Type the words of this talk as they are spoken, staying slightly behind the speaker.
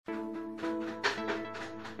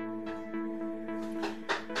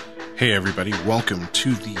Hey everybody, welcome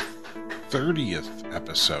to the 30th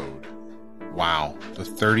episode. Wow, the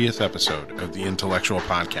 30th episode of the Intellectual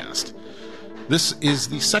Podcast. This is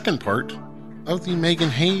the second part of the Megan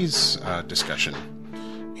Hayes discussion,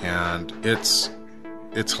 and it's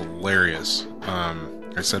hilarious.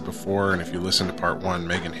 I said before, and if you listen to part one,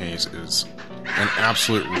 Megan Hayes is an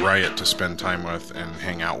absolute riot to spend time with and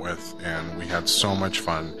hang out with, and we had so much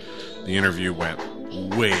fun. The interview went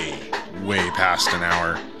way past an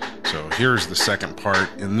hour. So here's the second part.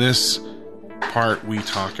 In this part, we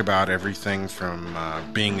talk about everything from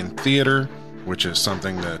being in theater, which is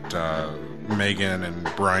something that Megan and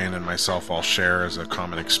Brian and myself all share as a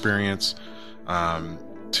common experience,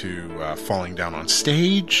 to falling down on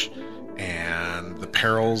stage, and the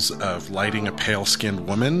perils of lighting a pale-skinned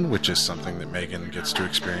woman, which is something that Megan gets to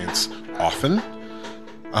experience often.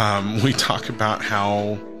 We talk about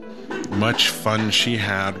how much fun she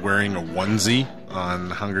had wearing a onesie on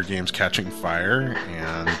Hunger Games Catching Fire,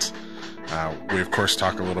 and we of course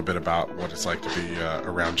talk a little bit about what it's like to be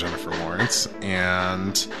around Jennifer Lawrence,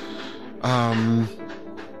 and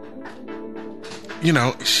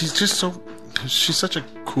she's such a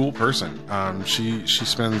cool person. She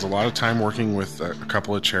spends a lot of time working with a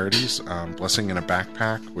couple of charities, Blessing in a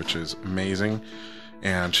Backpack, which is amazing,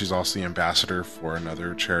 and she's also the ambassador for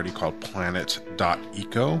another charity called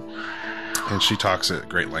Planet.eco. And she talks at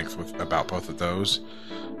great length about both of those.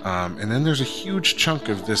 And then there's a huge chunk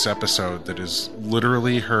of this episode that is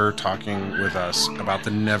literally her talking with us about the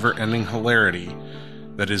never-ending hilarity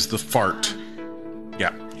that is the fart.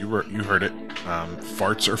 Yeah, you heard it.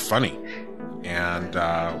 Farts are funny. And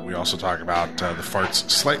we also talk about the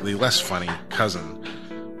fart's slightly less funny cousin,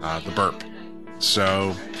 the burp.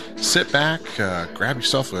 So sit back, grab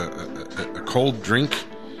yourself a cold drink,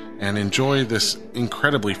 and enjoy this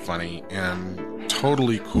incredibly funny and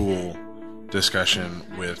totally cool discussion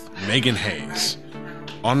with Megan Hayes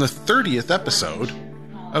on the 30th episode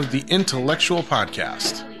of the Intellectual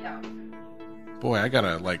Podcast. Boy, I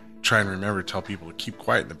gotta try and remember to tell people to keep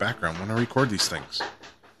quiet in the background when I record these things.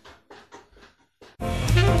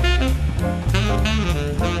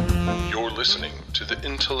 You're listening to the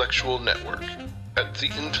Intellectual Network at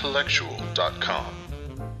theintellectual.com.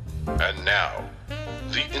 And now,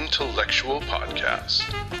 the Intellectual Podcast.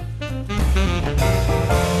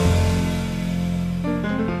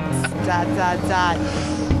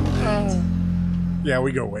 Yeah,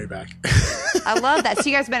 we go way back. I love that. So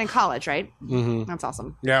you guys have been in college, right? Mm-hmm. That's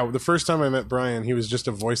awesome. Yeah, the first time I met Brian, he was just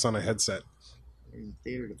a voice on a headset. In the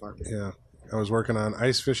theater department. Yeah. I was working on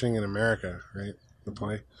Ice Fishing in America, right? The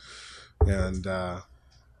play. And I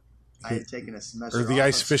had taken a semester or the off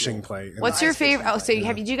Ice of Fishing school. play. What's your favorite? Oh, so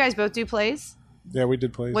did you guys both do plays? Yeah, we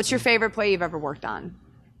did plays. What's your favorite play you've ever worked on?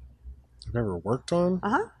 I've ever worked on?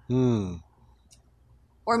 Uh-huh.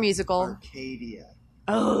 Or musical? Arcadia.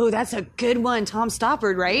 Oh, that's a good one. Tom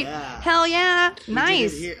Stoppard, right? Yeah. Hell yeah. We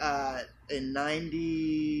Nice. did it here, in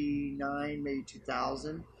 99, maybe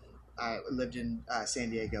 2000. I lived in San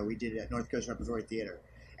Diego. We did it at North Coast Repertory Theater.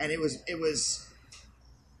 And it was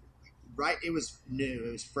new.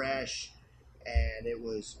 It was fresh. And it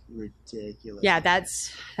was ridiculous. Yeah, that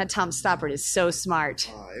Tom Stoppard is so smart.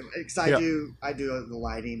 Because I do the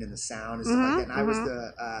lighting and the sound and stuff like that. And I was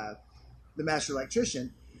the master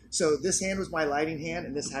electrician. So this hand was my lighting hand,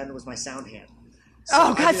 and this hand was my sound hand.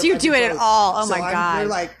 So so you do it all. Oh, so my God. You're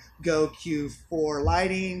like, go cue for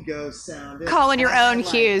lighting, go sound. Calling your own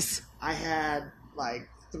cues. I had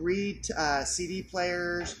 3 CD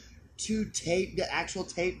players, 2 actual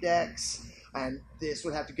tape decks, and this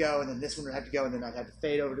would have to go, and then this one would have to go, and then I'd have to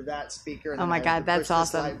fade over to that speaker. And oh my God, that's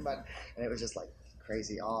awesome. And it was just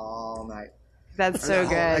crazy all night. That's so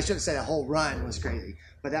good. I should have said a whole run was crazy,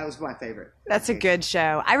 but that was my favorite. That's a good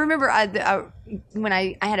show. I remember when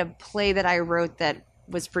I had a play that I wrote that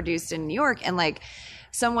was produced in New York, and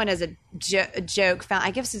someone as a joke found,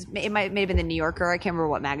 I guess it might have been the New Yorker, I can't remember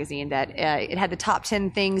what magazine, that it had the top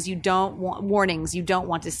 10 things warnings you don't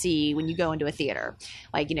want to see when you go into a theater.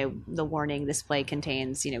 The warning, this play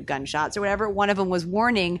contains, gunshots or whatever. One of them was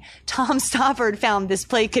warning, Tom Stoppard found this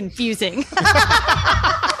play confusing. Isn't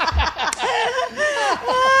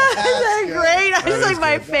that great? That was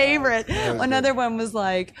my favorite. Another one was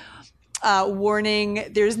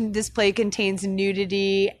warning, this play contains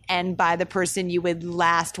nudity and by the person you would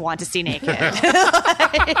last want to see naked.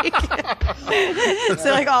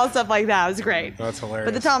 All stuff like that. It was great. That's hilarious.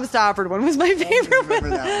 But the Tom Stoppard one was my favorite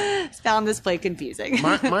one. Found this play confusing.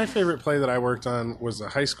 My favorite play that I worked on was a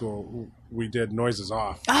high school. We did Noises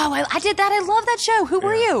Off. Oh, I did that. I love that show. Who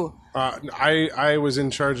were you? I was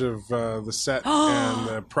in charge of the set and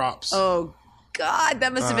the props. Oh, God,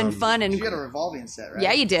 that must have been fun. And You got a revolving set, right?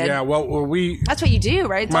 yeah, you did. Yeah, well, That's what you do,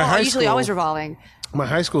 right? It's My high usually school- always revolving. my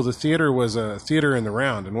high school, the theater was a theater in the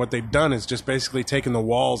round, and what they'd done is just basically taken the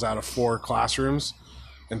walls out of 4 classrooms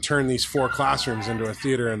and turned these 4 classrooms into a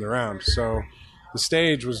theater in the round. So the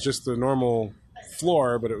stage was just the normal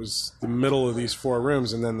floor, but it was the middle of these 4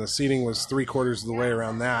 rooms, and then the seating was 3/4 of the way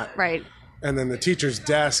around that. Right. And then the teacher's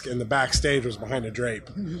desk and the backstage was behind a drape.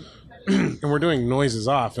 And we're doing Noises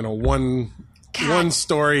Off in a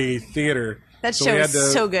one-story theater. That So show we had is to,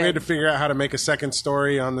 so good. We had to figure out how to make a second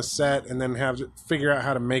story on the set, and then figure out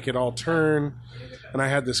how to make it all turn. And I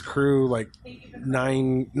had this crew, like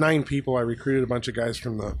nine people. I recruited a bunch of guys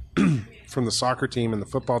from the from the soccer team and the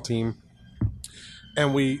football team,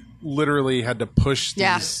 and we literally had to push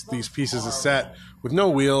these pieces of set with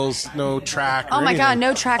no wheels, no track. Oh or my God, anything,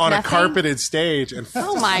 no track, on nothing? a carpeted stage, and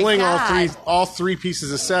Oh my fling God. all three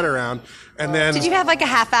pieces of set around. And then Did you have like a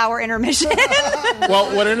half-hour intermission?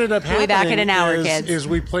 well, what ended up We'll be happening back in an hour, is, kids. is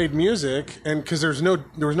we played music, and because there was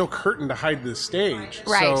no curtain to hide the stage,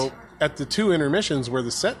 Right. so at the 2 intermissions where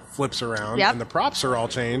the set flips around Yep. and the props are all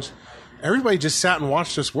changed, everybody just sat and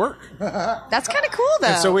watched us work. That's kind of cool, though.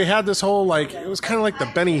 And so we had this whole it was kind of like the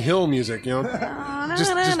Benny Hill music, you know. We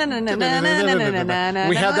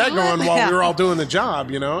had that going while we were all doing the job,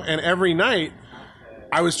 you know. And every night,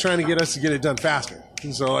 I was trying to get us to get it done faster.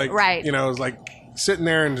 And so, Right. you know, it was like sitting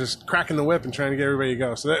there and just cracking the whip and trying to get everybody to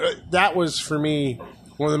go. So that was, for me,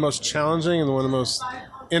 one of the most challenging and one of the most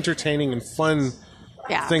entertaining and fun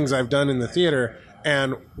things I've done in the theater.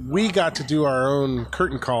 And we got to do our own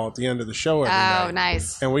curtain call at the end of the show every night. Oh,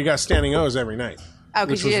 nice. And we got standing O's every night. Oh,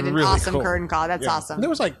 because which you was did an really awesome cool. curtain call. That's Yeah. awesome. And there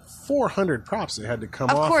was like 400 props that had to come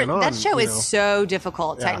Of off course, and on. that show you is know. so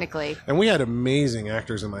difficult, Yeah. technically. And we had amazing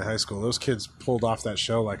actors in my high school. Those kids pulled off that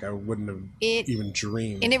show like I wouldn't have even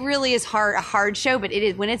dreamed. And it really is a hard show, but it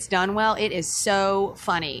is when it's done well, it is so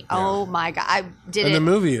funny. Oh my God, I did and it. the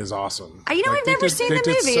movie is awesome. You know, Like, I've they never did- seen they the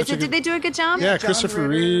did movie. such a Did good- they do a good job? Yeah, John Christopher Ritter.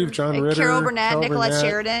 Reeve, John And Ritter, Carol Burnett, Nicholas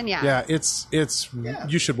Sheridan, yeah. it's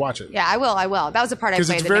you should watch it. Yeah, I will. That was the part I 'Cause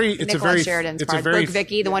played. it's the very- Nic- it's a Nicholas very- Sheridan's it's a part. very- Brooke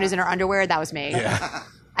Vicky, the one who's in her underwear, that was me. Yeah.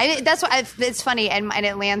 That's why it's funny. And in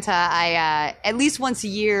Atlanta, I at least once a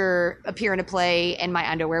year appear in a play in my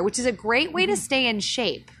underwear, which is a great way to stay in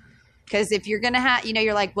shape. Because if you're gonna have,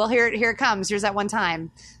 you're like, well, here it comes. Here's that one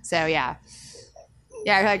time. So yeah,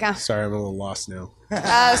 here I go. Sorry, I'm a little lost now.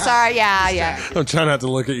 Oh, sorry. Yeah. I'm trying not to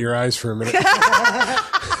look at your eyes for a minute.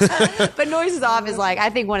 But Noises Off is I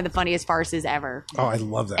think one of the funniest farces ever. Oh, I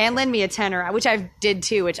love that. And Lend Me a Tenor, which I did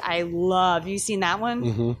too, which I love. You seen that one?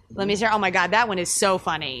 Mm-hmm. Lend Me a Tenor. Oh my God, that one is so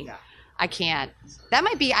funny. Yeah. I can't. That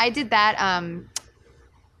might be. I did that a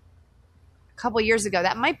couple years ago.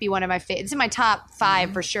 That might be one of my favorite. It's in my top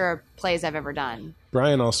 5 for sure plays I've ever done.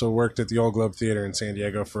 Brian also worked at the Old Globe Theater in San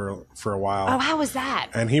Diego for a while. Oh, how was that?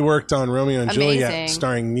 And he worked on Romeo and Juliet, Amazing.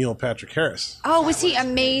 starring Neil Patrick Harris. Oh, was he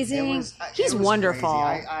amazing? He's it was wonderful.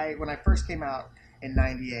 crazy. When I first came out in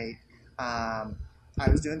 '98, I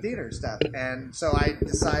was doing theater stuff, and so I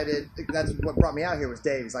decided that's what brought me out here was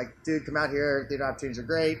Dave. He's like, "Dude, come out here. Theater opportunities are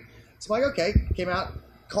great." So I'm like, "Okay." Came out,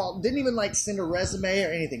 called, didn't even send a resume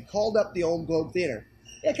or anything. Called up the Old Globe Theater.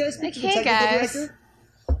 Yeah, can I speak to the Hey, technical guys. director?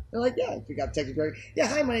 They're like, yeah, we got technical director. Yeah,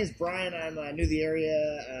 hi, my name's Brian. I'm new to the area.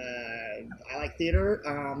 I like theater.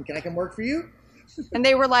 Can I come work for you? And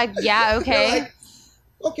they were like, "Yeah, okay." They're like,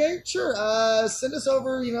 okay, sure. Send us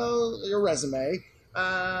over, your resume.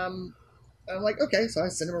 And I'm like, okay. So I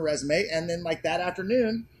sent him a resume, and then that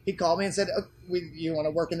afternoon, he called me and said, oh, "You want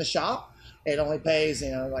to work in the shop? It only pays,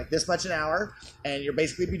 this much an hour, and you'll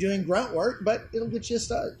basically be doing grunt work, but it'll get you a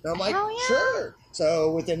start." And I'm like, Hell yeah. sure.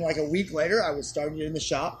 So within a week later, I was starting in the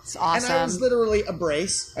shop. It's awesome. And I was literally a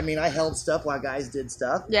brace. I mean, I held stuff while guys did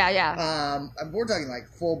stuff. Yeah. We're talking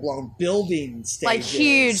full-blown building stages.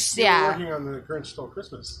 Huge. You were Yeah. working on The Grinch Stole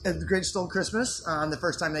Christmas. The Grinch Stole Christmas. The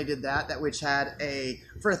first time they did that which had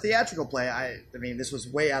for a theatrical play. I mean, this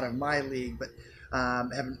was way out of my league, but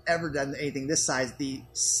haven't ever done anything this size. The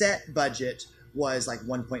set budget was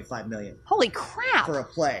 $1.5 million Holy crap. for a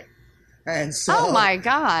play, and so Oh my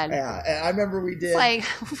God. yeah. And I remember we did.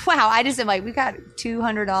 Wow, I just am we got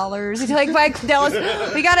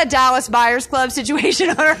 $200. We got a Dallas Buyers Club situation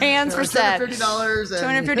on our hands for set. $250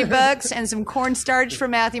 and $250 and some cornstarch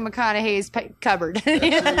from Matthew McConaughey's cupboard.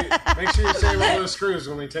 Make sure you save all those screws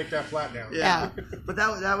when we take that flat down. Yeah. But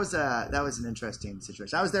that was an interesting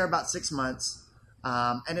situation. I was there about 6 months,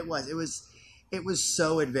 and it was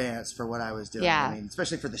so advanced for what I was doing. Yeah. I mean,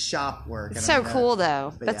 especially for the shop work. It's so cool,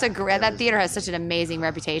 though. but That's yeah, that theater has such an amazing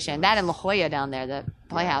reputation. That and La Jolla down there, the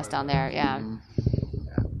Playhouse down there. Yeah.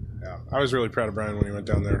 Yeah. I was really proud of Brian when he went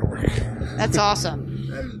down there to work. That's awesome.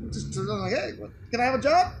 I'm like, hey, can I have a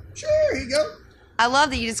job? Sure, here you go. I love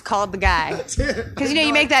that you just called the guy. Because, you know,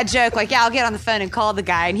 you make that joke, like, yeah, I'll get on the phone and call the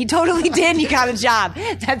guy. And he totally did, and he got a job.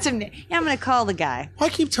 That's him. Yeah, I'm going to call the guy. Well,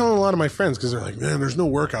 I keep telling a lot of my friends, because they're like, man, there's no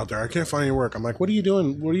work out there. I can't find any work. I'm like, what are you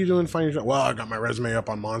doing? What are you doing to find your job? Well, I got my resume up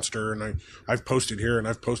on Monster, and I've posted here, and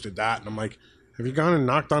I've posted that. And I'm like, have you gone and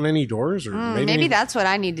knocked on any doors? Or Maybe that's what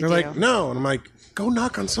I need to do. They're like, no. And I'm like, go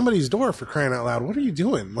knock on somebody's door, for crying out loud. What are you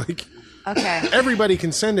doing? Like, okay. Everybody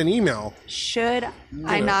can send an email. Should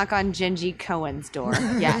I knock on Gingy Cohen's door?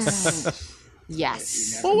 Yes.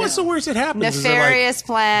 Yes. Well, what's the worst that happens? Nefarious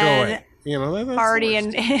plan. Go away. You know, that's already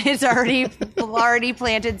and it's already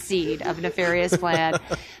planted seed of nefarious plan.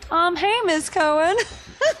 Hey, Miss Cohen,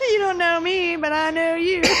 you don't know me, but I know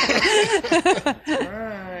you.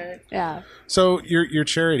 Right. Yeah. So your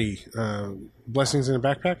charity, Blessings in a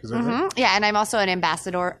Backpack, is that right? Yeah, and I'm also an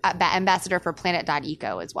ambassador for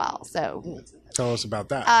Planet.eco as well. So tell us about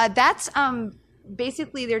that. That's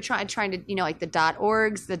basically they're trying to, you know, like the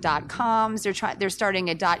 .orgs, the .coms. They're starting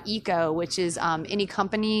a .eco, which is any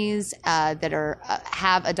companies that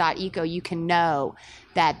have a .eco, you can know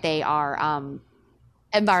that they are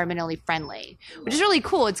environmentally friendly, which is really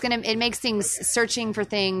cool. It makes things, searching for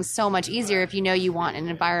things, so much easier if you know you want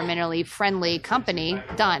an environmentally friendly company.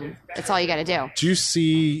 Done. That's all you got to do. Do you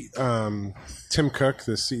see Tim Cook,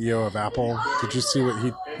 the CEO of Apple? Did you see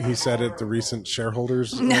what he said at the recent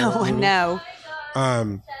shareholders? No.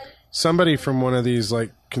 Somebody from one of these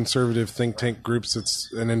like conservative think tank groups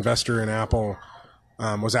that's an investor in Apple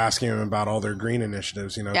was asking him about all their green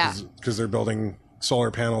initiatives, you know, because they're building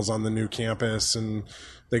solar panels on the new campus, and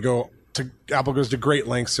Apple goes to great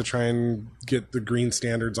lengths to try and get the green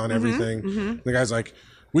standards on everything. Mm-hmm. The guy's like,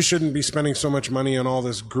 we shouldn't be spending so much money on all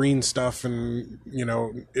this green stuff, and, you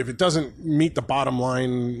know, if it doesn't meet the bottom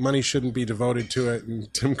line, money shouldn't be devoted to it.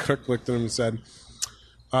 And Tim Cook looked at him and said,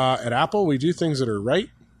 at Apple, we do things that are right,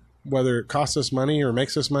 whether it costs us money or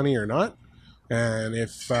makes us money or not. And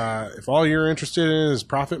if all you're interested in is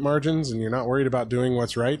profit margins and you're not worried about doing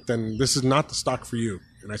what's right, then this is not the stock for you.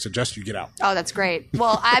 And I suggest you get out. Oh, that's great.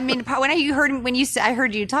 Well, I mean, when I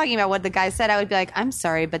heard you talking about what the guy said, I would be like, I'm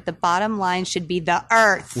sorry, but the bottom line should be the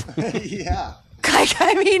Earth. Yeah. Like,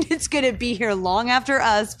 I mean, it's going to be here long after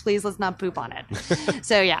us. Please, let's not poop on it.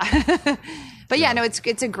 So, yeah. But yeah, no,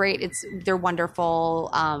 they're wonderful.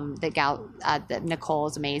 That Nicole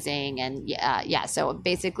is amazing. And yeah. So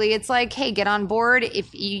basically it's like, hey, get on board.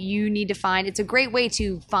 If you need to it's a great way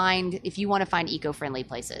to find, if you want to find eco-friendly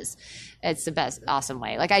places, it's the best, awesome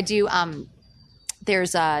way. Like I do,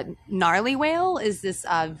 there's Gnarly Whale is this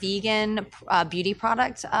vegan beauty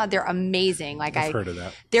product. They're amazing. Like I've heard of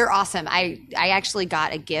that. They're awesome. I actually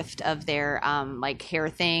got a gift of their like hair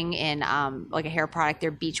thing in like a hair product.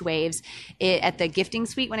 Their Beach Waves at the gifting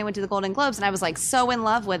suite when I went to the Golden Globes, and I was like so in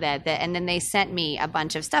love with it. And then they sent me a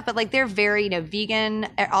bunch of stuff. But like they're very vegan.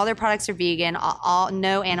 All their products are vegan. All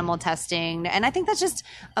no animal testing, and I think that's just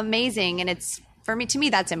amazing. And it's to me,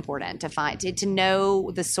 that's important to find, to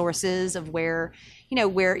know the sources of where,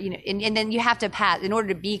 and then you have to pass, in order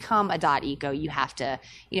to become a .eco, you have to,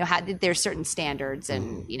 there's certain standards,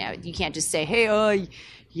 and, you can't just say, hey,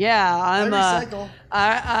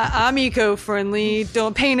 I'm eco-friendly.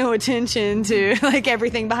 Don't pay no attention to like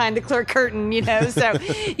everything behind the clear curtain, So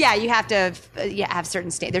yeah, you have to have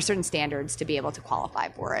there's certain standards to be able to qualify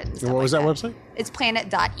for it. And what was that website? It's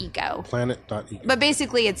planet.eco. Planet.eco. But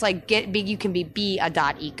basically, it's like you can be a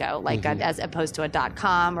 .eco, like as opposed to a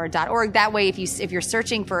 .com or a .org. That way, if you're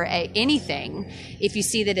searching for anything, if you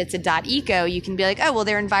see that it's a .eco, you can be like, oh well,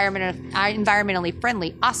 they're environmentally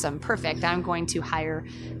friendly. Awesome, perfect. I'm going to hire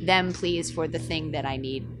them, please, for the thing that I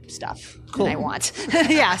need that I want.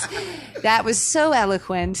 Yes, that was so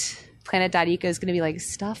eloquent. Planet.eco is going to be like,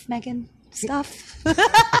 stuff, Megan, stuff.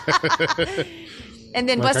 And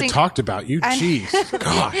then I talked about you. Jeez.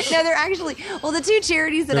 Gosh. No, they're actually, the two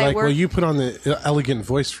charities that I work. Well, you put on the elegant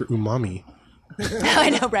voice for umami.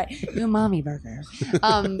 I know, right? Umami burger.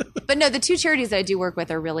 But no, the two charities that I do work with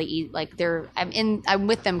are really like I'm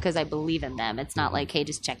with them because I believe in them. It's not like, hey,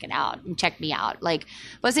 just check it out and check me out. Like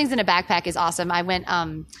Blessings in a Backpack is awesome. I went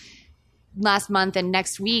last month, and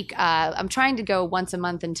next week I'm trying to go once a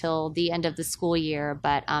month until the end of the school year.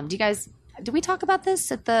 But do we talk about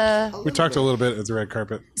this at the? We talked a little bit at the red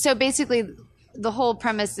carpet. So basically, the whole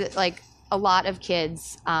premise that like a lot of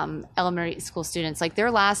kids, elementary school students, like their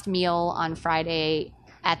last meal on Friday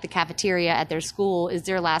at the cafeteria at their school is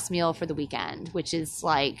their last meal for the weekend, which is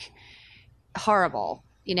like horrible,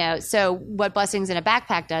 So what Blessings in a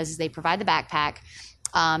Backpack does is they provide the backpack.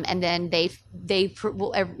 And then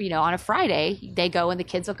on a Friday, they go and the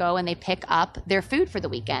kids will go and they pick up their food for the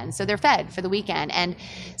weekend. So they're fed for the weekend. And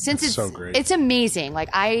since That's so great. it's amazing. Like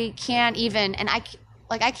I cannot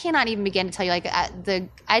even begin to tell you,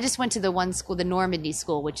 I just went to the one school, the Normandy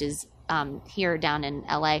School, which is here down in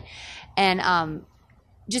LA. And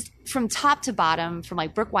just from top to bottom, from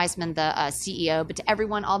like Brooke Weisman, the CEO, but to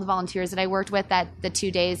everyone, all the volunteers that I worked with the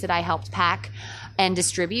 2 days that I helped pack and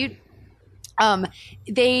distribute,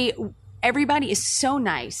 everybody is so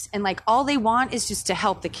nice, and like all they want is just to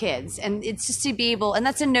help the kids, and it's just to be able, and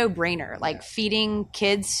that's a no-brainer. Like feeding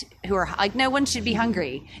kids who are like, no one should be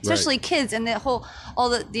hungry, especially kids. And all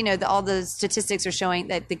the statistics are showing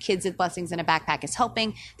that the kids at Blessings in a Backpack is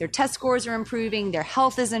helping. Their test scores are improving, their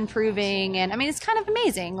health is improving, and I mean it's kind of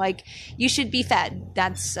amazing. Like you should be fed.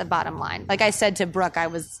 That's a bottom line. Like I said to Brooke, I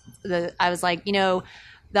was like,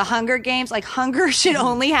 the Hunger Games, like hunger should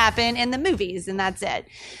only happen in the movies, and that's it.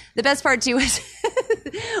 The best part too was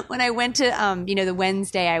when I went to, the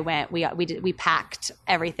Wednesday I went, we packed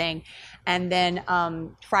everything, and then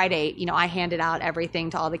Friday, I handed out everything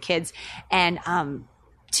to all the kids, and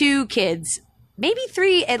 2 kids, maybe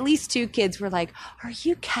 3, at least 2 kids were like, "Are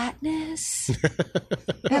you Katniss?"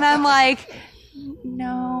 And I'm like,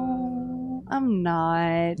 "No, I'm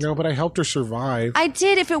not." No, but I helped her survive. I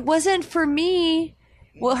did. If it wasn't for me.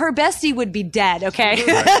 Well, her bestie would be dead, okay?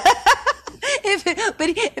 If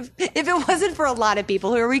it wasn't for a lot of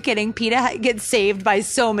people, who are we kidding? PETA gets saved by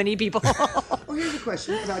so many people. Oh, here's a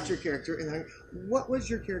question about your character. What was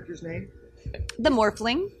your character's name? The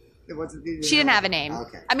Morphling. She didn't have a name.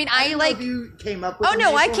 Okay. I mean, you came up with Oh a no,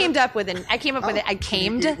 name I for came her? up with an. I came up with it. I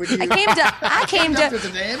came up with a name?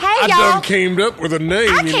 Hey I y'all. done came up with a name.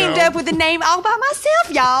 I came up with a name all by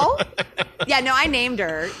myself, y'all. Yeah, no, I named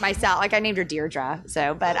her myself. Like I named her Deirdre.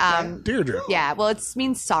 So, but Deirdre. yeah, well, it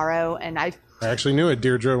means sorrow, and I actually knew a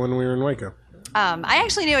Deirdre when we were in Waco. I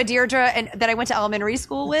actually knew a Deirdre that I went to elementary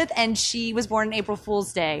school with, and she was born on April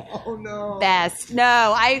Fool's Day. Oh no. Best.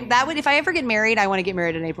 No, if I ever get married, I want to get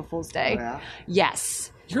married on April Fool's Day. Oh, yeah? Yes.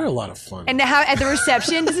 You're a lot of fun. And how at the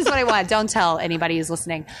reception, this is what I want. Don't tell anybody who's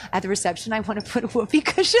listening. At the reception, I want to put whoopee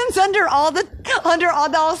cushions under all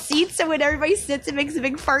the seats, so when everybody sits, it makes a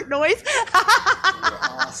big fart noise.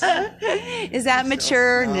 Awesome. Is that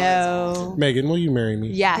mature? No. Megan, will you marry me?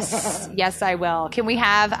 Yes, yes, I will. Can we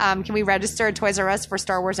register at Toys R Us for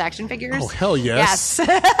Star Wars action figures? Oh, hell yes. Yes.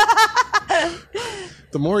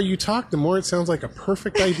 The more you talk, the more it sounds like a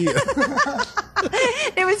perfect idea.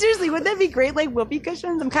 It was seriously, wouldn't that be great? Like whoopee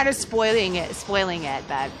cushions? I'm kind of spoiling it,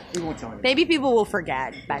 but We won't tell anyone. maybe people will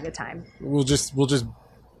forget by the time. We'll just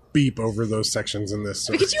beep over those sections in this.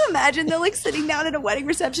 So. But could you imagine though, like sitting down at a wedding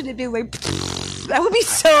reception and being like, that would be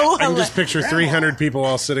so. I can just picture 300 people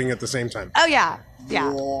all sitting at the same time. Oh yeah,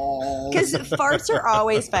 yeah. Whoa. Because farts are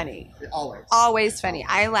always funny. Always funny.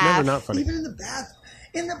 I laugh. Never not funny. Even in the bath,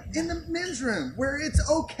 in the men's room where it's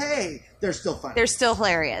okay, they're still funny. They're still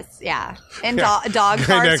hilarious. Yeah. And Yeah. dog Guy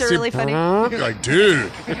farts next are to you, really funny. You're like,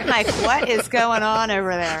 dude. Like, what is going on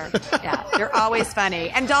over there? Yeah, they're always funny.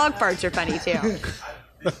 And dog farts are funny too.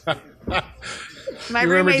 My You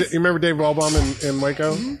roommates. remember Dave Walbaum in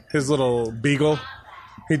Waco? His little beagle?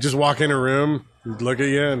 He'd just walk in a room, he'd look at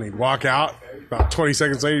you, and he'd walk out. About 20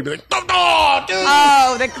 seconds later, he'd be like, oh, dude!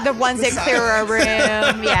 Oh, the ones that clear a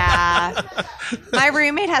room. Yeah. My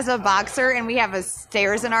roommate has a boxer, and we have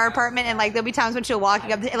stairs in our apartment, and like there'll be times when she'll walk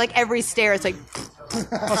up, like every stair, it's like,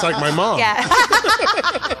 That's like my mom. yeah.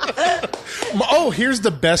 Oh, here's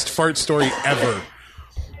the best fart story ever.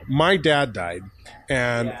 My dad died,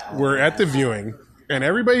 and we're at the viewing, and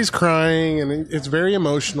everybody's crying, and it's very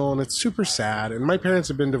emotional, and it's super sad. And my parents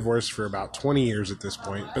have been divorced for about 20 years at this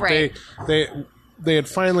point, but Right. they had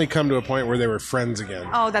finally come to a point where they were friends again.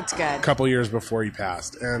 Oh, that's A good. couple years before he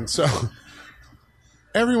passed, and so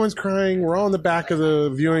everyone's crying. We're all in the back of the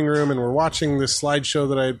viewing room, and we're watching this slideshow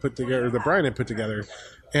that I had put together, that Brian had put together,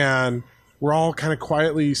 and we're all kind of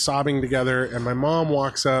quietly sobbing together. And my mom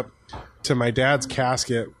walks up to my dad's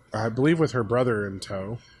casket, I believe with her brother in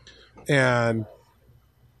tow, and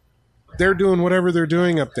they're doing whatever they're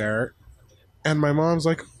doing up there. And my mom's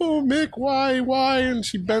like, oh, Mick, why? And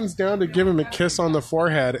she bends down to give him a kiss on the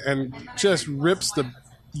forehead and just rips the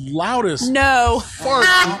loudest No. fart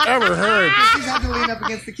you've ever heard She's had to lean up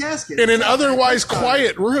against the casket. in an otherwise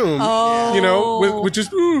quiet room. Oh. You know, with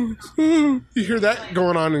just, you hear that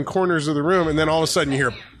going on in corners of the room, and then all of a sudden you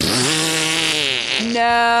hear,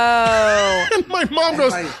 No. And my mom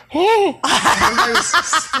goes, Everybody- oh. Everybody was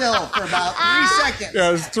still for about 3 seconds. Yeah,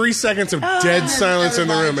 it was 3 seconds of dead silence in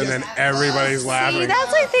the room, and then everybody's See, laughing.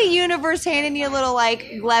 that's like the universe handing you a little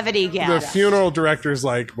like levity gift. The funeral director's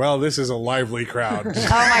like, well, this is a lively crowd. Oh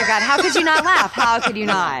my God. How could you not laugh? How could you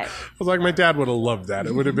not? I was like, my dad would have loved that.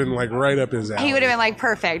 It would have been like right up his alley. He would have been like,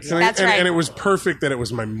 perfect. And, That's right. and it was perfect that it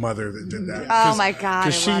was my mother that did that. Oh, my God,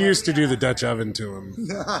 Because I she love it. used to do the Dutch oven to him.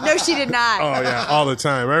 No, she did not. Oh yeah, all the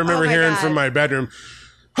time. I remember Oh, my hearing God. from my bedroom,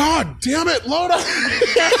 "Oh, damn it, Loda!"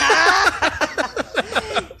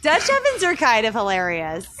 Dutch ovens are kind of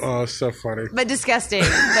hilarious. Oh, so funny. But disgusting,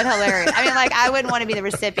 but hilarious. I mean, like, I wouldn't want to be the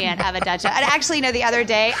recipient of a Dutch oven. I actually know the other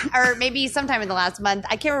day, or maybe sometime in the last month,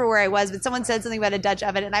 I can't remember where I was, but someone said something about a Dutch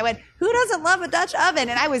oven, and I went, who doesn't love a Dutch oven?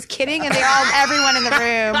 And I was kidding, and everyone in the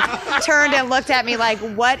room turned and looked at me like,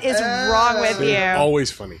 what is wrong with you?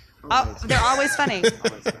 Always funny. Oh, they're always funny.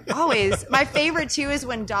 Always. My favorite, too, is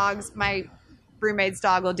when dogs, my roommate's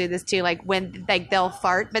dog will do this, too, like, when, like, they'll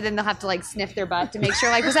fart, but then they'll have to, like, sniff their butt to make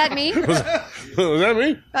sure, like, was that me? Was that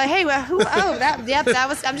me? Like, hey, well, who? Oh, that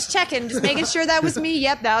was. I'm just checking, just making sure that was me.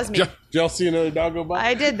 Yep, that was me. Did y'all see another dog go by?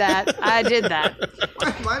 I did that.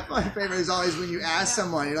 My favorite is always when you ask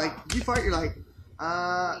someone, you're like, "Did you fart?" You're like,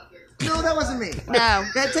 no, that wasn't me. No.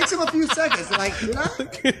 That takes them a few seconds. They're like, did I?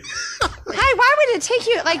 Hi, why would it take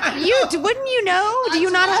you? Like, wouldn't you know? Do you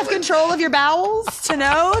not have control of your bowels to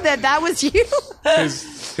know that was you?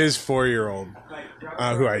 His 4-year-old,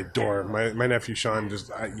 who I adore, my nephew Sean,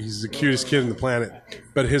 he's the cutest kid on the planet,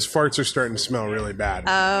 but his farts are starting to smell really bad.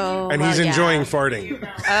 Oh, and he's enjoying farting.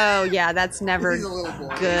 Oh, yeah, that's never He's a little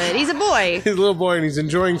boy. good. He's a boy. He's a little boy and he's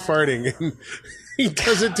enjoying farting, and he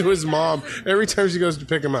does it to his mom every time she goes to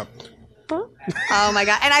pick him up. Oh my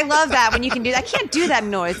God! And I love that when you can do that. I can't do that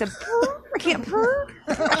noise. I can't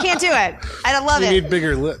do it. I love You it. need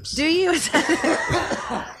bigger lips. Do you?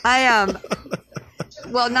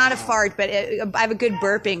 Well, not a fart, but I have a good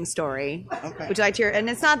burping story. Okay. Would you like to hear? And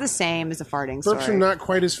it's not the same as a farting story. Burps are not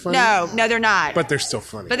quite as funny. No, they're not. But they're still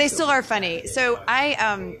funny. But they still are funny. So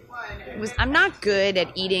I'm not good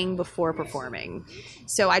at eating before performing,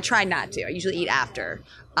 so I try not to. I usually eat after.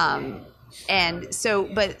 And so,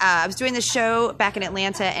 but I was doing the show back in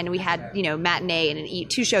Atlanta, and we had matinee and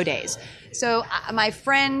 2 show days. So my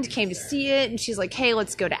friend came to see it, and she's like, "Hey,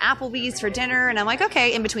 let's go to Applebee's for dinner." And I'm like,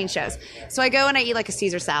 "Okay," in between shows. So I go and I eat like a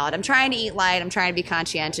Caesar salad. I'm trying to eat light. I'm trying to be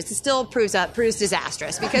conscientious. It still proves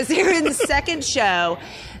disastrous because they're in the second show.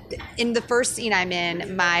 In the first scene I'm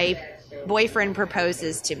in, my boyfriend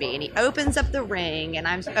proposes to me, and he opens up the ring, and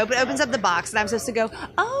opens up the box, and I'm supposed to go,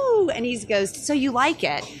 "Oh," and he goes, "So you like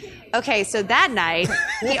it?" Okay, so that night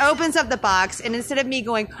he opens up the box, and instead of me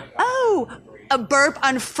going, "Oh," a burp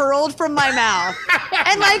unfurled from my mouth,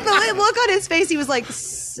 and like the look on his face, he was like,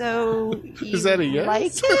 "So you Is that a yes?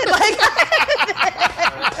 like it?"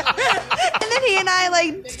 And then he and I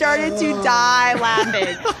like started to die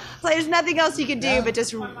laughing. Like, there's nothing else you can do but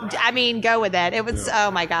just, go with it. It was,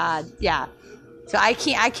 oh my God, yeah. So I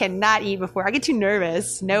cannot eat before. I get too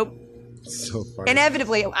nervous. Nope. So funny.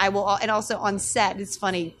 Inevitably, I will, and also on set, it's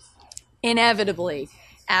funny. Inevitably,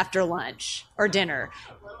 after lunch or dinner,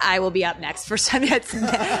 I will be up next for some minutes.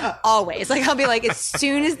 Always. Like, I'll be like, as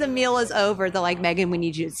soon as the meal is over, they're like, "Megan, we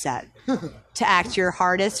need you to set to act your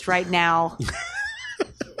hardest right now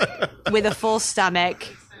with a full stomach.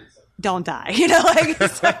 Don't die."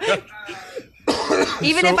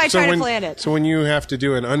 Even if I try to plan it. So when you have to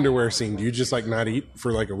do an underwear scene, do you just like not eat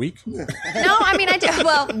for like a week? No, I do.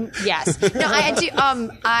 Well, yes. No, I do.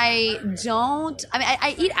 I don't.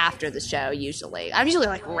 I eat after the show usually. I'm usually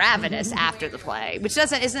like ravenous after the play, which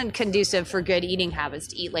isn't conducive for good eating habits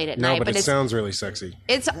to eat late at No, night. but it it's, sounds really sexy.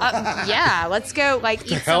 It's yeah. Let's go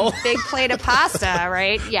eat hell? some big plate of pasta,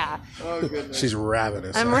 right? Yeah. Oh, goodness. She's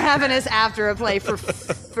ravenous. I'm ravenous after a play for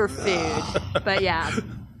food, but yeah.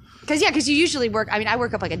 Because you usually work. I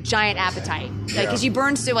work up like a giant appetite, because you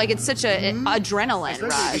burn so it's such an adrenaline Especially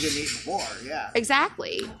rush. if you didn't eat before, yeah.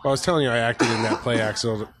 Exactly. Well, I was telling you, I acted in that play,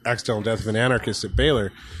 Accidental Death of an Anarchist at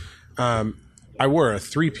Baylor. I wore a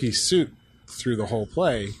 3-piece suit through the whole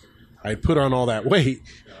play. I put on all that weight,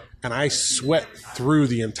 and I sweat through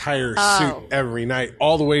the entire suit every night,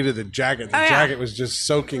 all the way to the jacket. The jacket was just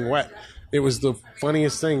soaking wet. It was the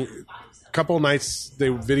funniest thing. A couple nights they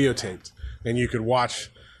videotaped, and you could watch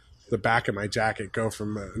the back of my jacket go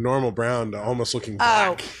from a normal brown to almost looking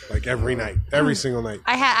black, like every night, every single night.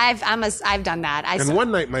 I've done that. And one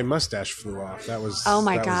night my mustache flew off. That was Oh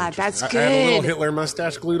my that was God, interesting. that's I had a little good. Hitler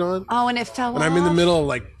mustache glued on. Oh, and it fell off. And I'm in the middle of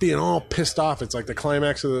like being all pissed off. It's like the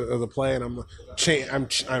climax of the play, and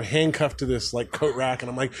I'm handcuffed to this like coat rack, and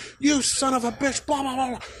I'm like, "You son of a bitch!" Blah blah blah.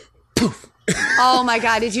 Blah. Poof. Oh my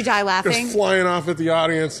God, did you die laughing? It's flying off at the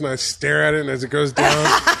audience, and I stare at it, and as it goes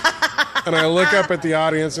down, and I look up at the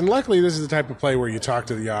audience, and luckily this is the type of play where you talk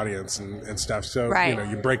to the audience and stuff, so Right.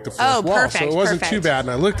 you break the fourth wall, so it wasn't too bad.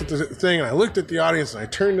 And I looked at the thing, and I looked at the audience, and I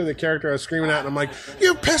turned to the character I was screaming at, and I'm like,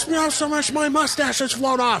 "You pissed me off so much, my mustache has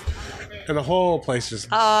flown off," and the whole place just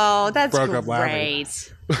Oh, that's broke up laughing.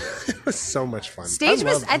 great. It was so much fun.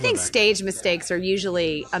 I think stage mistakes are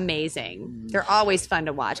usually amazing. They're always fun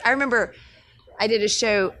to watch. I remember I did a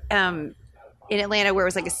show in Atlanta where it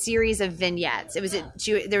was like a series of vignettes. It was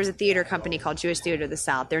there was a theater company called Jewish Theater of the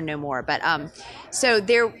South. They're no more, but and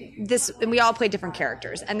we all played different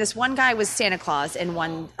characters. And this one guy was Santa Claus in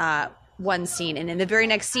one scene, and in the very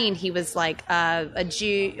next scene he was like a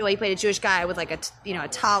Jew. Well, he played a Jewish guy with like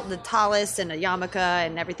the tallis and a yarmulke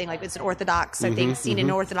and everything. Like it's an Orthodox, I think, scene in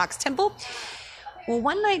an Orthodox temple. Well,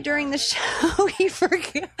 one night during the show, he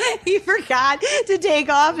forgot to take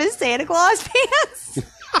off his Santa Claus pants.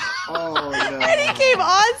 Oh, no. And he came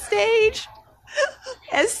on stage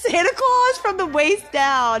as Santa Claus from the waist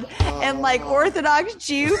down and like Orthodox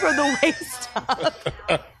Jew from the waist up.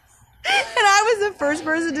 And I was the first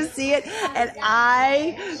person to see it, and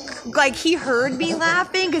he heard me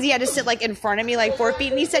laughing because he had to sit like in front of me like 4 feet,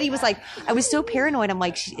 and he said he was like, I was so paranoid. I'm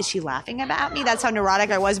like, is she laughing about me? That's how neurotic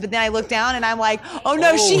I was. But then I looked down and I'm like, oh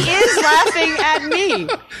no, she is laughing at me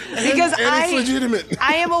because and it's legitimate.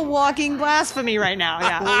 I am a walking blasphemy right now.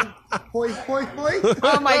 Yeah. Hoi, hoi, hoi.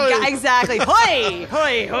 Oh my God, exactly. Hoi,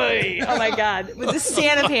 hoi, hoi. Oh my God, with the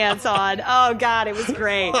Santa pants on. Oh God, it was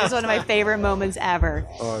great. It was one of my favorite moments ever.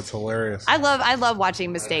 Oh, it's hilarious. I love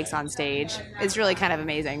watching mistakes on stage. It's really kind of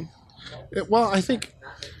amazing. Well, I think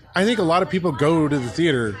a lot of people go to the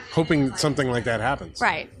theater hoping something like that happens.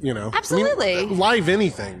 Right. Absolutely. Absolutely. Live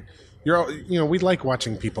anything. We like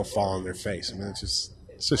watching people fall on their face. I mean, it's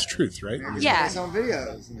just truth, right? I mean, Yeah. It's on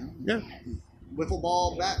videos. Yeah. Wiffle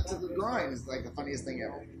ball back to the groin is like the funniest thing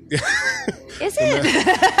ever. Is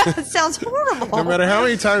it? It sounds horrible. No matter how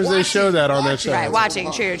many times they show that on that show. Right,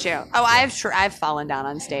 watching, true. Oh, I've fallen down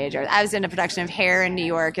on stage. I was in a production of Hair in New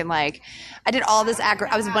York, and like I did all this I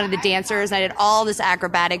was one of the dancers, and I did all this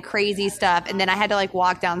acrobatic, crazy stuff, and then I had to like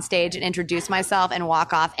walk down stage and introduce myself and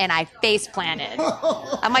walk off, and I face planted.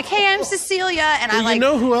 I'm like, hey, I'm Cecilia, and Well, you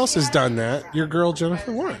know who else has done that? Your girl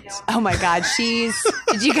Jennifer Lawrence. Oh my God,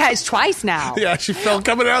 did you guys twice now? Yeah, she fell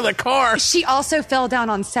coming out of the car. She also fell down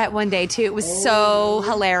on set one day too. It was so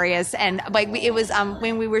hilarious, and like it was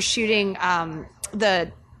when we were shooting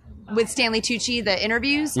with Stanley Tucci, the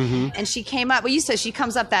interviews, and she came up. Well, she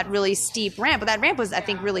comes up that really steep ramp, but that ramp was, I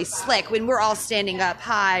think, really slick. When we're all standing up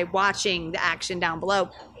high watching the action down below,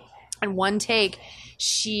 and one take,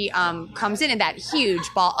 she comes in that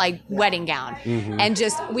huge ball wedding gown, and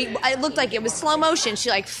it looked like it was slow motion. She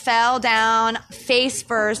like fell down face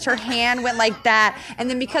first. Her hand went like that, and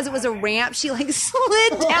then because it was a ramp, she like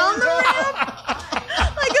slid down the ramp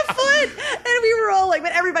like a foot. And we were all like,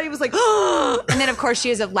 but everybody was like, oh. And then of course she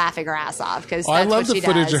was laughing her ass off because I love the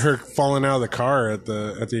footage does. of her falling out of the car at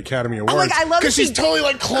the Academy Awards. Like, I love because she's totally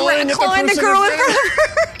like clawing at the girl in front of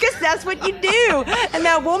her because that's what you do. And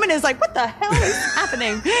that woman is like, what the hell is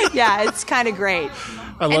happening? Yeah, it's kind of great.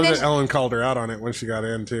 I love that Ellen called her out on it when she got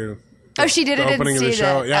in too. Oh, she did it. The opening of the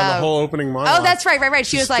show. Yeah, the whole opening monologue. Oh, that's right.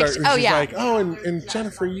 She was like, oh she's yeah. like, oh, and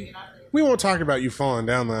Jennifer, we won't talk about you falling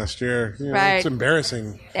down last year. Right. It's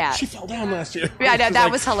embarrassing. Yeah. She fell down last year. Yeah, no,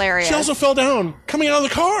 that was hilarious. She also fell down coming out of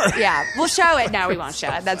the car. Yeah, we'll show it. No, we won't show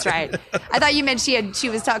it. That's right. I thought you meant she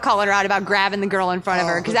was calling her out about grabbing the girl in front of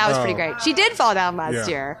her because that was pretty great. She did fall down last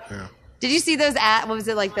year. Yeah. Did you see those what was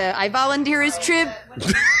it, like the I volunteerist trip?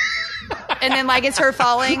 And then like it's her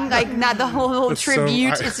falling, like not the whole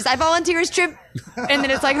tribute. It's just I volunteerist trip, and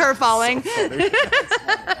then it's like her falling.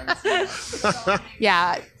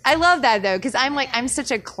 Yeah, I love that though because I'm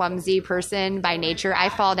such a clumsy person by nature. I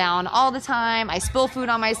fall down all the time. I spill food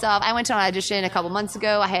on myself. I went to an audition a couple months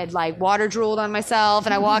ago. I had like water drooled on myself,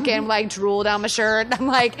 and I walk in like drool down my shirt. I'm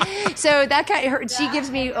like, so that kind of, she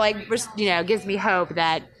gives me gives me hope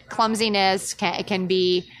that clumsiness can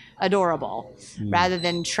be adorable rather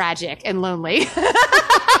than tragic and lonely.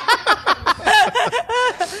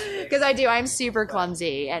 Because I'm super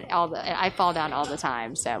clumsy and I fall down all the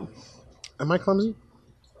time. So, am I clumsy?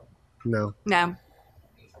 No.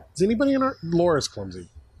 Is anybody in Laura's clumsy?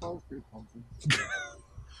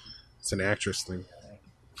 It's an actress thing.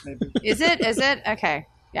 Maybe. Is it? Okay.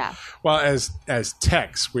 Yeah. Well, as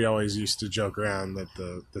techs, we always used to joke around that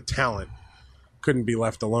the talent couldn't be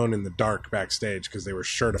left alone in the dark backstage because they were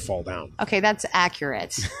sure to fall down. Okay, that's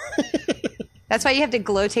accurate. That's why you have to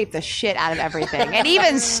glow tape the shit out of everything. And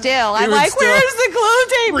even still, I'm Even like, still, where's the glow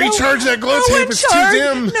tape? recharge that glow tape, one it's too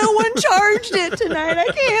dim. No one charged it tonight. I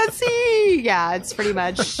can't see. Yeah, it's pretty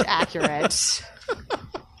much accurate.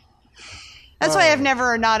 That's why I've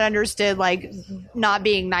never not understood, like, not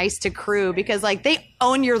being nice to crew, because, like, they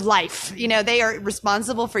own your life. You know, they are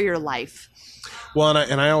responsible for your life. Well,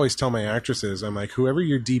 and I always tell my actresses, I'm like, whoever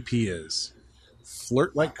your DP is,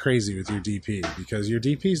 flirt like crazy with your DP, because your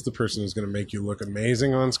DP is the person who's going to make you look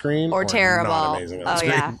amazing on screen Or terrible. not amazing on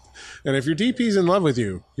screen. Yeah. And if your DP's in love with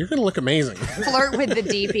you, you're going to look amazing. Flirt with the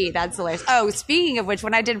DP. That's hilarious. Oh, speaking of which,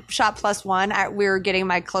 when I did Shot Plus One, we were getting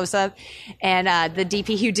my close up, and the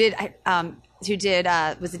DP who did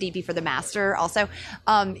was the DP for The Master also,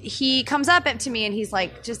 he comes up to me and he's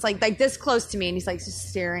like, just like this close to me, and he's like just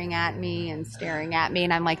staring at me,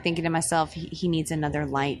 and I'm like thinking to myself, he needs another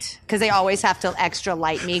light, because they always have to extra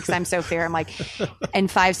light me because I'm so fair. I'm like, in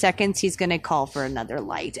 5 seconds he's gonna call for another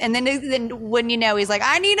light, and then when you know, he's like,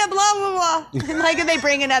 I need a blah blah blah, and like if they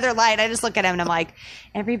bring another light, I just look at him and I'm like,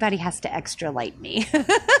 everybody has to extra light me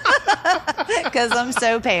because I'm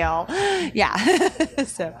so pale. Yeah.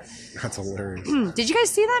 So That's hilarious. did you guys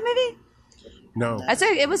see that movie? No. I'd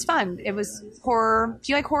say it was fun. It was horror.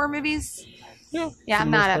 Do you like horror movies? Yeah. Yeah, for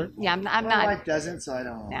I'm the not most a. part. Yeah, I'm My not. wife doesn't, so I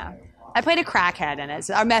don't. Yeah, I played a crackhead in it,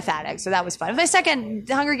 or meth addict, so that was fun. It was my second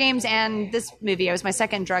The Hunger Games and this movie. I was my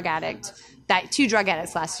second drug addict. Two drug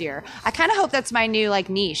addicts last year. I kind of hope that's my new like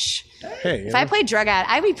niche. Hey, If I played drug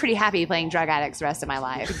addict, I'd be pretty happy playing drug addicts the rest of my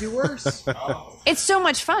life. Could do worse. It's so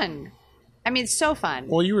much fun. I mean, it's so fun.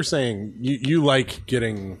 well, you were saying you like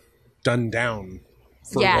getting done down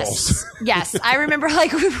for roles. Yes. I remember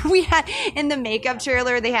like we had in the makeup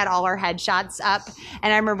trailer, they had all our headshots up.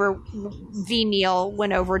 And I remember V Neal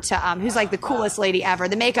went over to, who's like the coolest lady ever.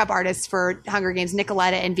 The makeup artist for Hunger Games,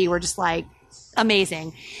 Nicoletta and V were just like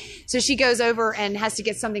amazing. So she goes over and has to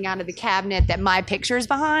get something out of the cabinet that my picture's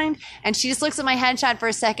behind. And she just looks at my headshot for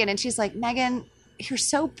a second and she's like, Megan, you're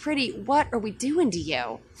so pretty. What are we doing to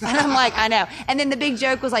you? And I'm like, I know. And then the big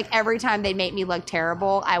joke was like every time they make me look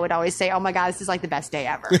terrible, I would always say, oh my God, this is like the best day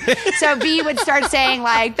ever. So V would start saying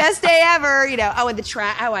like, best day ever, you know. Oh, and the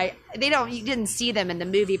track, you didn't see them in the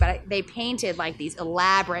movie, but they painted like these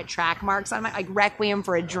elaborate track marks on my, like Requiem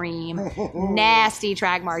for a Dream, nasty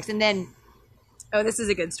track marks. And then, oh, this is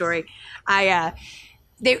a good story.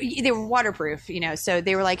 They were waterproof, you know, so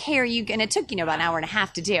they were like, hey, are you, and it took, you know, about an hour and a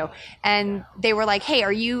half to do. And they were like, hey,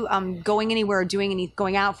 are you going anywhere or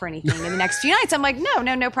going out for anything in the next few nights? I'm like,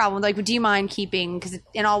 no problem. Like, do you mind keeping,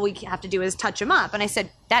 and all we have to do is touch them up. And I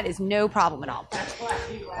said, that is no problem at all.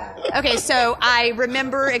 Okay, so I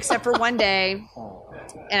remember, except for one day,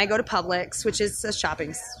 and I go to Publix, which is a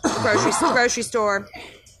grocery store.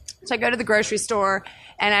 So I go to the grocery store,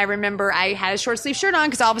 and I remember I had a short sleeve shirt on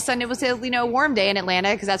because all of a sudden it was a warm day in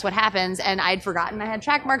Atlanta, because that's what happens. And I'd forgotten I had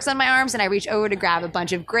track marks on my arms, and I reach over to grab a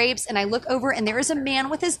bunch of grapes, and I look over, and there is a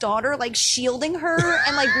man with his daughter like shielding her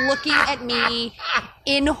and like looking at me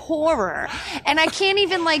in horror. And I can't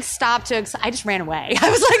even like stop to. I just ran away.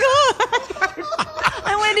 I was like, oh.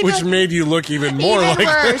 I wanted to be Which made you look even more like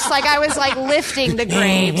worse. Like I was like lifting the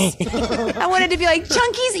grapes. I wanted to be like,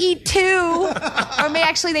 junkies eat too, or maybe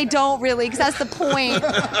actually they don't really, because that's the point.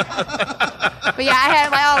 But yeah,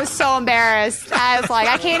 I was so embarrassed. I was like,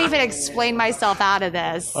 I can't even explain myself out of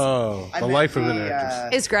this. Oh, the life of an actress.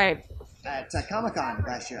 It's great. At Comic-Con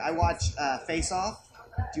last year, I watched Face Off.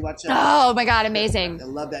 Do you watch that? Oh my God, amazing. I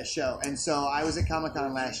love that show. And so I was at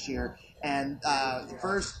Comic-Con last year, and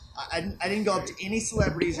first, I didn't go up to any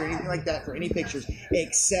celebrities or anything like that for any pictures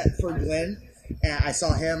except for Glenn. And I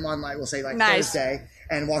saw him on Thursday,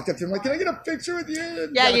 and walked up to him like, can I get a picture with you?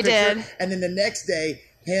 And yeah, you picture. did. And then the next day,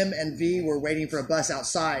 him and V were waiting for a bus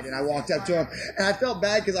outside, and I walked up to him, and I felt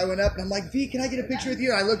bad because I went up and I'm like, V, can I get a picture with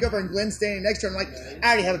you? And I look over and Glenn's standing next to her. I'm like, I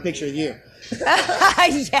already have a picture of you.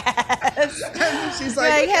 Yes. She's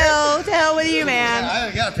like to hell with you, man. Yeah,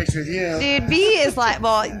 I got a picture of you. Dude, V is like,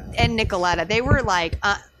 well, and Nicoletta, they were like,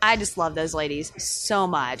 I just love those ladies so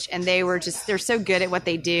much. And they're so good at what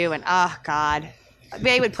they do. And oh God,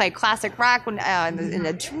 they would play classic rock when, in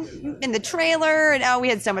the trailer. And we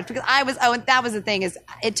had so much, because and that was the thing, is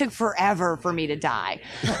it took forever for me to die.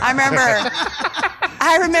 I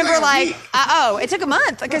remember like, it took a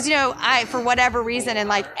month, because, you know, for whatever reason, and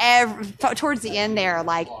like towards the end there,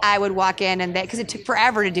 like I would walk in, and because it took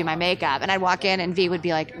forever to do my makeup, and I'd walk in and V would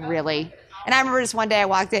be like, really? And I remember just one day I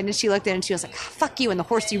walked in and she looked in and she was like, fuck you and the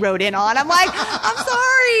horse you rode in on. I'm like, I'm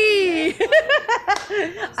sorry.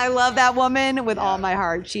 I love that woman with all my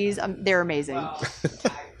heart. They're amazing. And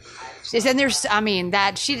she did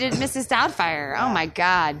Mrs. Doubtfire. Oh my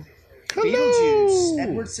God. Beetlejuice,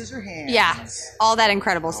 Edward Scissorhands. Yeah, all that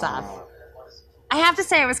incredible stuff. I have to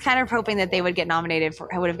say, I was kind of hoping that they would get nominated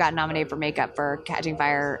for. I would have gotten nominated for makeup for Catching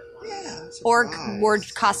Fire, or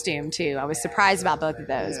costume too. I was surprised about both of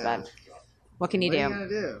those, but what can you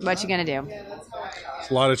do? What you gonna do?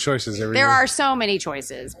 It's a lot of choices every There year. are so many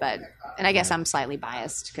choices, and I guess I'm slightly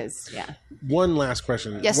biased because One last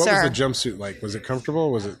question. Yes, what sir. was the jumpsuit like? Was it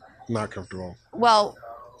comfortable? Was it not comfortable? Well,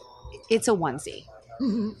 it's a onesie.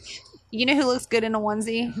 You know who looks good in a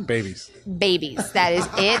onesie? Babies. Babies. That is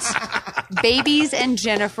it. Babies and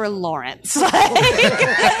Jennifer Lawrence. Like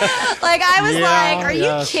I was like, are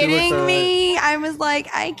you kidding me? I was like,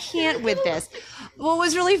 I can't with this. Well, it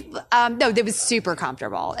was really, no, it was super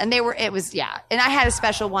comfortable. And and I had a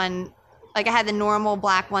special one. Like I had the normal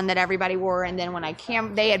black one that everybody wore. And then when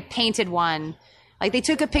they had painted one, like they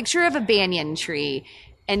took a picture of a banyan tree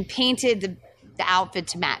and painted the outfit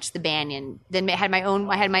to match the banyan. Then I had my own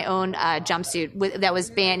jumpsuit that was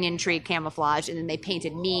banyan tree camouflage, and then they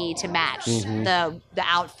painted me to match the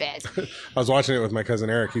outfit. I was watching it with my cousin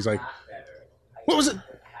Eric. He's like, "What was it?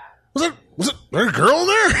 Was there a girl in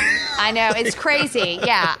there?" I know, it's crazy.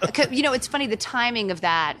 Yeah, it's funny. The timing of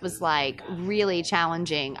that was like really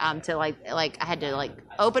challenging. To like I had to like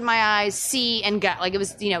open my eyes, see, and go. Like it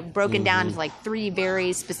was broken down into like 3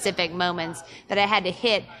 very specific moments that I had to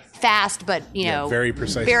hit fast, but very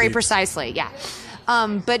precise, very beats. precisely. Yeah.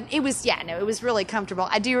 But it was it was really comfortable.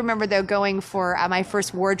 I do remember though going for my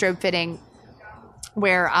first wardrobe fitting,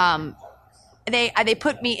 where they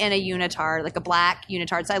put me in a unitard, like a black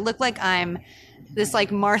unitard, so I look like I'm this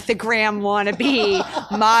like Martha Graham wannabe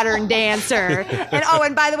modern dancer.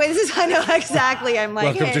 And by the way, I know exactly. I'm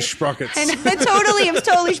like, welcome to Sprockets. And I'm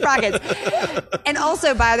totally Sprockets. And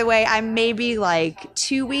also, by the way, I'm maybe like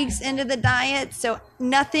 2 weeks into the diet, so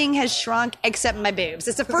nothing has shrunk except my boobs.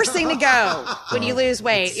 It's the first thing to go when you lose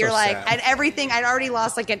weight. You're like, sad. I'd already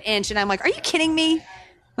lost like an inch, and I'm like, are you kidding me?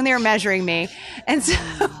 When they were measuring me. And so...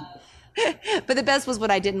 But the best was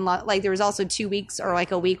what I didn't like. There was also 2 weeks or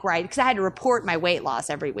like a week where because I had to report my weight loss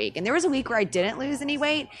every week, and there was a week where I didn't lose any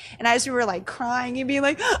weight, and I just remember like crying and being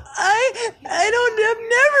like, I'm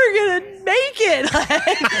never gonna make it. Like,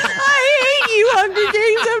 I hate you, Hunger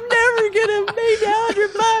Games. I'm never gonna make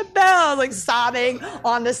 105 pounds. Like sobbing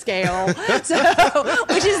on the scale,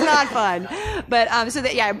 which is not fun. But I'm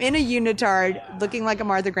in a unitard, looking like a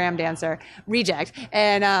Martha Graham dancer, reject,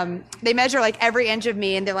 and they measure like every inch of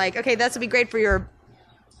me, and they're like, okay, that's would be great for your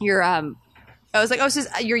I was like, this is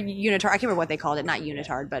your unitard. I can't remember what they called it, not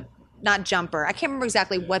unitard, but not jumper. I can't remember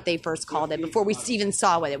exactly what they first called it before we even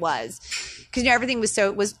saw what it was, because everything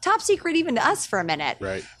was top secret even to us for a minute.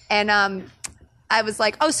 Right. And I was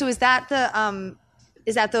like, so is that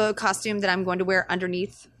the costume that I'm going to wear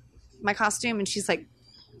underneath my costume? And she's like,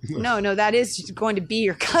 no, that is going to be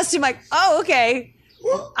your costume. Like, oh, okay.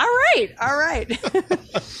 All right.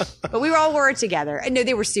 But we all wore it together. And no,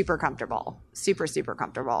 they were super comfortable. Super, super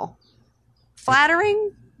comfortable.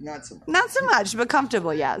 Flattering? Not so much. Not so much, but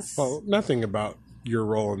comfortable, yes. Well, nothing about your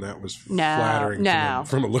role in that was No, flattering no.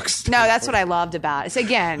 from a look standpoint. No, that's what I loved about it. So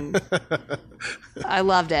again, I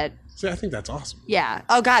loved it. See, I think that's awesome. Yeah.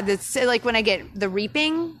 Oh, God. That's like when I get the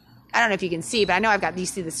reaping. I don't know if you can see, but I know I've got you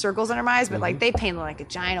see the circles under my eyes, but like they painted like a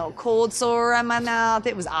giant old cold sore on my mouth.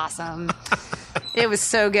 It was awesome. It was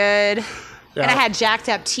so good. Yeah. And I had jacked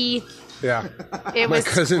up teeth. Yeah. It was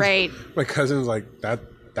great. My cousin's like,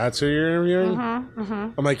 that's who you're interviewing?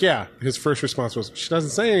 I'm like, yeah. His first response was, she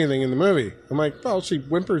doesn't say anything in the movie. I'm like, well, she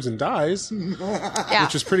whimpers and dies, Yeah.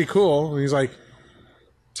 which is pretty cool. And he's like,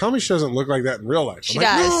 tell me she doesn't look like that in real life. She I'm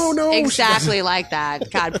like, does. No, exactly like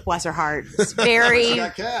that. God bless her heart. It's very...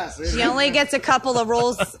 She only gets a couple of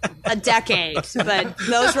roles a decade, but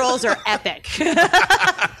those roles are epic.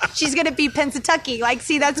 She's going to be Pennsatucky. Like,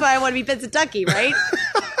 see, that's why I want to be Pennsatucky, right?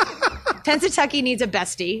 Pennsatucky needs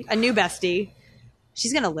a new bestie.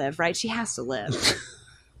 She's going to live, right? She has to live.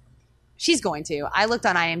 She's going to. I looked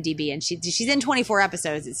on IMDb, and she's in 24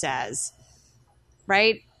 episodes, it says.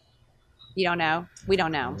 Right? You don't know? We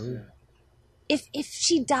don't know. If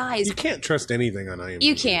she dies... You can't trust anything on IMDb.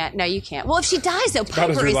 You can't. No, you can't. Well, if she dies, though,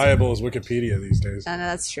 Not as reliable as Wikipedia these days. No,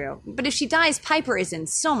 that's true. But if she dies, Piper is in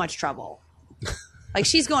so much trouble. Like,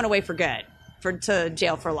 she's going away for good. To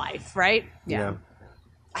jail for life, right? Yeah.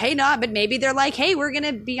 Hey, not, but maybe they're like, hey, we're going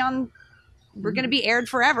to be aired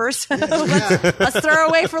forever, so let's throw her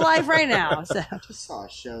away for life right now. So. I just saw a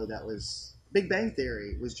show that was... Big Bang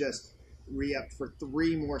Theory was just re-upped for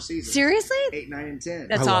 3 more seasons. Seriously? 8, 9, and 10.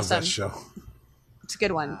 That's I love awesome. that show. It's a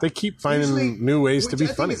good one. They keep finding new ways to be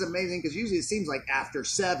Which I funny. think is amazing, because usually it seems like after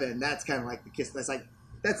 7, that's kind of like the kiss. That's like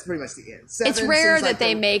that's pretty much the end. It's rare that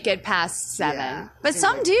they make it past 7. Yeah, but seems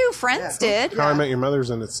some like- do. Friends did. How I Met Your Mother's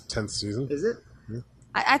in its 10th season. Is it?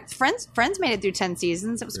 Friends made it through 10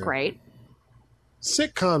 seasons. It was great.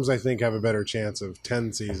 Sitcoms, I think, have a better chance of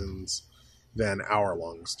 10 seasons than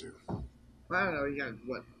hour-longs do. Well, I don't know. You got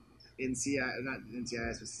what? NCIS, not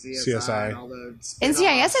NCIS, but CSI. and all the NCIS,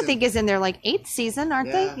 I spin-offs think, is in their like 8th season,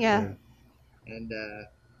 aren't they? Yeah. and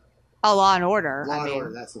Oh, Law and Order. Law I and mean,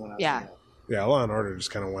 Order. That's the one. I was yeah. thinking of. Yeah, Law and Order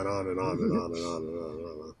just kind of went on and on and on and on and on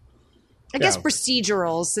and on. I guess Yeah.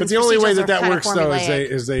 procedurals. But the only way procedurals that are that kinda works, though, formulaic.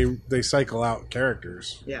 is they cycle out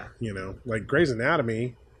characters. Yeah. You know, like Grey's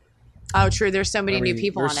Anatomy. Oh, true. There's so many I mean, new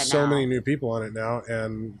people on it now. There's so many new people on it now,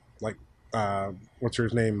 and like, what's her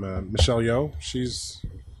name? Michelle Yeoh. She's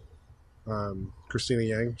Christina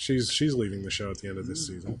Yang. She's leaving the show at the end of this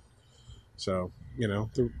season. So you know,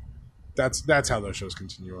 that's how those shows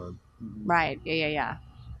continue on. Right. Yeah.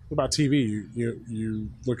 What about TV? You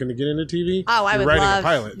looking to get into TV? Oh, I You're would writing love.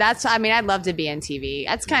 a pilot. I'd love to be in TV.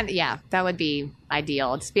 That's kind of that would be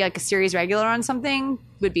ideal. Just be like a series regular on something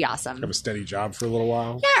would be awesome. Have a steady job for a little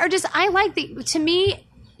while. Yeah, or just I like to me,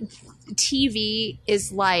 TV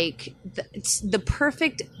is like the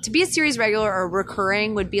perfect to be a series regular or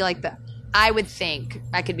recurring would be like I would think,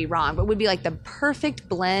 I could be wrong, but would be like the perfect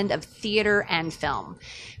blend of theater and film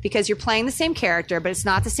because you're playing the same character, but it's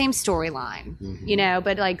not the same storyline, you know,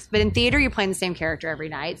 but in theater, you're playing the same character every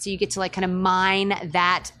night. So you get to like kind of mine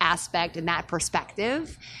that aspect and that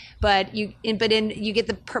perspective. But you get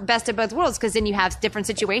the best of both worlds because then you have different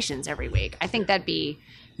situations every week. I think that'd be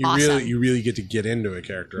awesome. You really get to get into a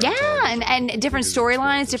character. on Yeah, television. and different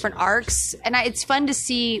storylines, different arcs, and it's fun to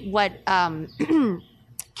see what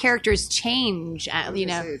characters change. You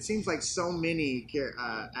know, It seems like so many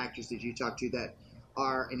actors that you talk to that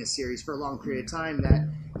are in a series for a long period of time that,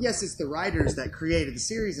 yes, it's the writers that created the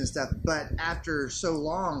series and stuff, but after so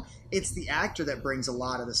long, it's the actor that brings a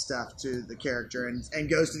lot of the stuff to the character and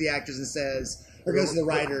goes to the actors and says, or goes to the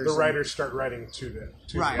writers. The writers start writing to them.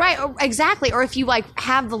 right, exactly. Or if you like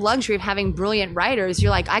have the luxury of having brilliant writers, you're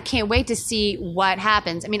like, I can't wait to see what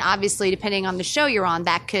happens. I mean, obviously, depending on the show you're on,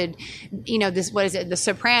 that could, you know, what is it? The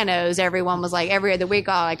Sopranos. Everyone was like every other week,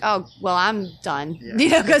 oh, well, I'm done, you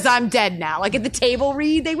know, because I'm dead now. Like at the table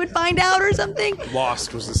read, they would find out or something.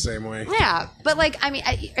 Lost was the same way. Yeah, but like, I mean,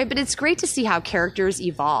 but it's great to see how characters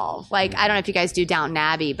evolve. Like, I don't know if you guys do Downton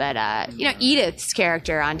Abbey, but you know, Edith's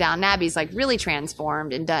character on Downton Abbey is like really transformed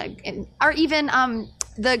and or even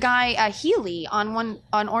the guy Healy on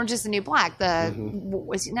Orange Is the New Black.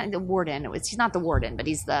 Was he not the warden? He's not the warden, but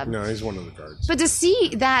he's the. No, he's one of the guards. But to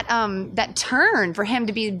see that that turn for him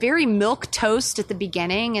to be very milk toast at the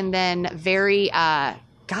beginning and then very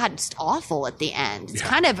just awful at the end. It's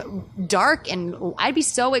kind of dark, and I'd be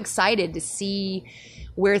so excited to see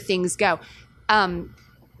where things go.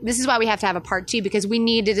 This is why we have to have a part 2 because we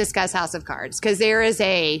need to discuss House of Cards because there is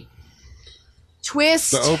a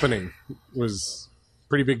twist. The opening was a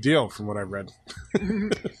pretty big deal from what I've read.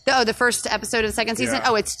 The first episode of the second season. Yeah.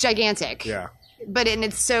 Oh, it's gigantic. Yeah. But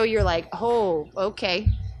it's so you're like, oh, okay.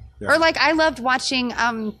 Yeah. Or like I loved watching.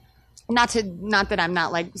 Not that I'm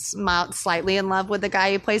not like slightly in love with the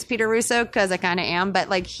guy who plays Peter Russo because I kind of am, but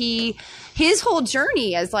like his whole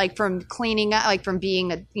journey is like from cleaning up, like from being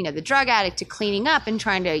the drug addict to cleaning up and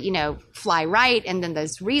trying to fly right, and then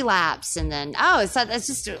there's relapse, and then it's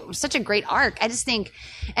just such a great arc. I just think,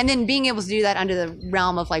 and then being able to do that under the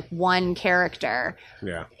realm of like one character.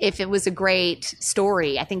 Yeah. If it was a great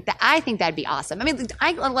story, I think that'd be awesome. I mean,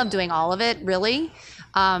 I love doing all of it really,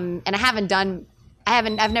 and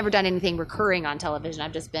I've never done anything recurring on television.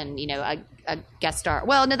 I've just been, a guest star.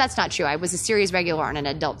 Well, no, that's not true. I was a series regular on an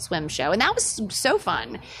Adult Swim show, and that was so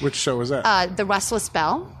fun. Which show was that? The Restless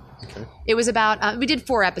Bell. Okay. It was about, we did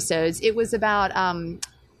 4 episodes. It was about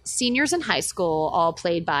seniors in high school, all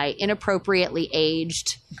played by inappropriately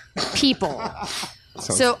aged people.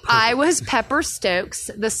 So I was Pepper Stokes,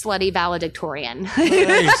 the slutty valedictorian,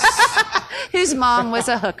 whose mom was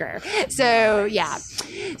a hooker. So yeah,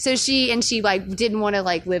 so she like didn't want to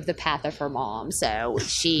like live the path of her mom, so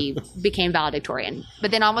she became valedictorian.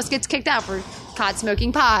 But then almost gets kicked out for caught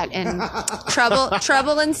smoking pot, and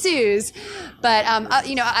trouble ensues. But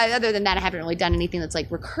other than that, I haven't really done anything that's like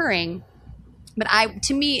recurring. But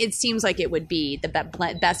to me, it seems like it would be the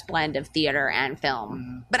best blend of theater and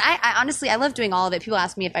film. But I honestly, I love doing all of it. People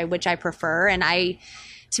ask me which I prefer, and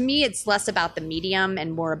to me, it's less about the medium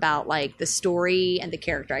and more about like the story and the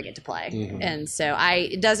character I get to play. Mm-hmm. And so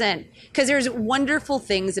because there's wonderful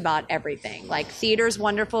things about everything. Like theater's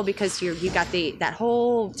wonderful because you got that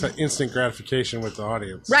whole It's an instant gratification with the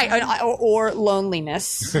audience. right or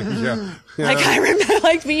loneliness. Yeah. Like I remember,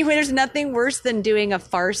 like there's nothing worse than doing a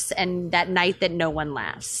farce and that night that no one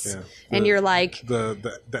laughs, Yeah. and you're like,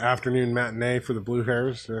 the afternoon matinee for the Blue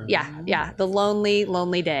Hairs. yeah, the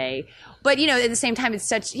lonely day. But at the same time,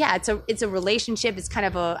 it's a relationship. It's kind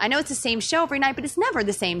of I know it's the same show every night, but it's never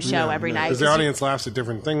the same show every night. Because the audience laughs at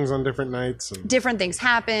different things on different nights. And Different things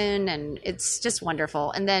happen, and it's just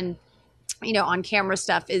wonderful. And then, on camera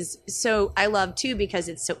stuff is so I love too because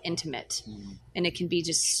it's so intimate, and it can be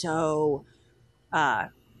just so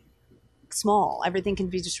small. Everything can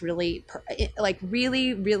be just really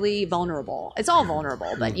really, really vulnerable. It's all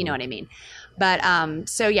vulnerable, but you know what I mean. But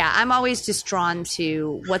so yeah, I'm always just drawn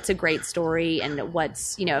to what's a great story and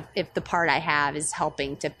what's if the part I have is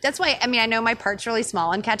helping to. That's why I know my part's really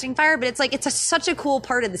small in Catching Fire, but it's like it's such a cool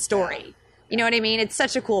part of the story. You know what I mean? It's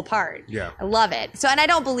such a cool part. Yeah, I love it. So, and I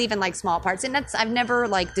don't believe in like small parts, and I've never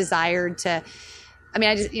like desired to.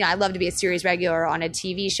 I love to be a series regular on a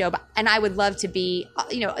TV show, and I would love to be,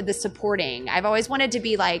 the supporting. I've always wanted to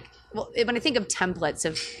be like, when I think of templates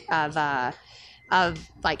of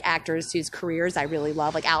like actors whose careers I really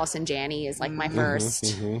love, like Allison Janney is like my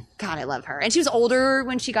first. God, I love her, and she was older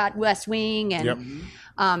when she got West Wing, and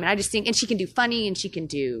and I just think, and she can do funny, and she can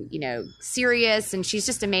do serious, and she's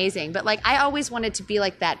just amazing. But like I always wanted to be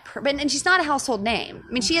like that, and she's not a household name.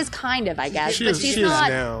 I mean, she is kind of, I guess, but she's not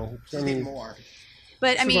now. I mean, more.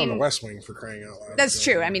 But She's on the West Wing for crying out loud. That's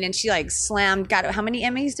true. I mean, and she like slammed. God, how many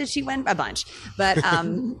Emmys did she win? A bunch, but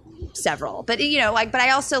several. But but I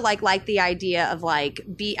also like the idea of like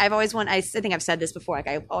I've always wanted. I think I've said this before. Like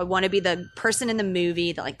I want to be the person in the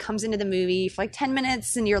movie that like comes into the movie for like 10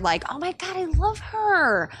 minutes, and you're like, oh my God, I love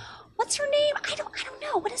her. What's her name? I don't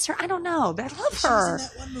know. What is her? I don't know, but I love her. She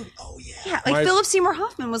was in that one movie. Oh yeah. Yeah, like Philip Seymour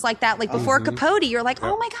Hoffman was like that. Like before Capote, you're like,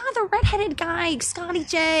 oh my God, the redheaded guy, Scotty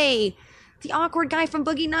J. The awkward guy from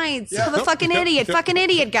Boogie Nights, the fucking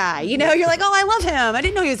idiot guy. You're like, oh, I love him. I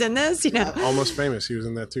didn't know he was in this. Almost Famous. He was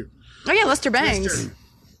in that too. Oh yeah, Lester Bangs,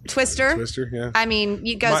 Twister. Yeah. I mean,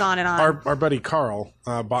 it goes on and on. Our buddy Carl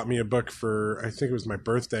bought me a book for I think it was my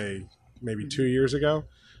birthday, maybe 2 years ago,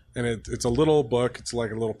 and it's a little book. It's like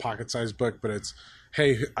a little pocket-sized book, but it's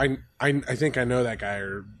hey, I think I know that guy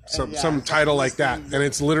or some title like that, and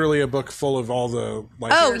it's literally a book full of all the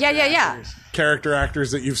like. Oh yeah. Character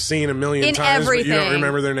actors that you've seen a million in times, everything. But you don't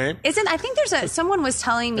remember their name. I think there's someone was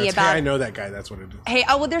telling me about. Hey, I know that guy. That's what it is. Hey,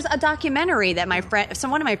 there's a documentary that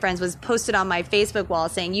one of my friends was posted on my Facebook wall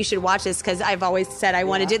saying you should watch this because I've always said I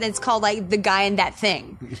want to do it. And it's called like The Guy in That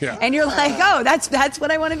Thing. Yeah. And you're like, oh, that's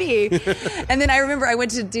what I want to be. And then I remember I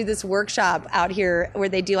went to do this workshop out here where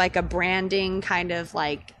they do like a branding kind of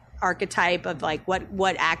like archetype of like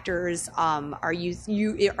what actors are you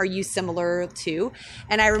similar to,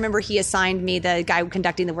 and I remember he assigned me, the guy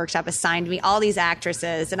conducting the workshop assigned me all these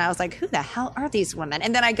actresses, and I was like, who the hell are these women?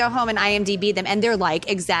 And then I go home and IMDb them, and they're like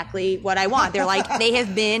exactly what I want. They're like they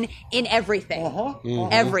have been in everything.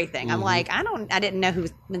 Everything. I'm like, I didn't know who.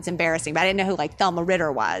 It's embarrassing, but I didn't know who like Thelma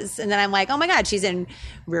Ritter was, and then I'm like, oh my God, she's in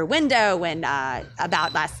Rear Window and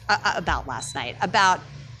about last night, about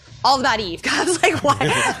All About Eve. I was like, what?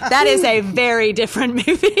 That is a very different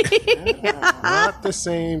movie. Not the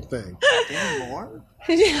same thing. More?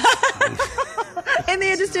 And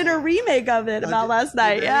they just did a remake of it about last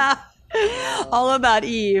night. Yeah. All About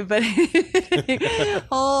Eve, but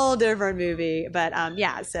whole different movie. But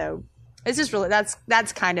yeah, so it's just really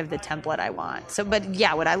that's kind of the template I want. So, but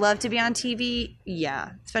yeah, would I love to be on TV?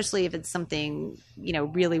 Yeah, especially if it's something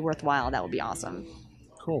really worthwhile. That would be awesome.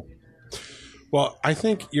 Cool. Well, I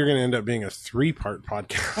think you're going to end up being a 3-part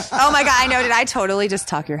podcast. Oh my God, I know. Did I totally just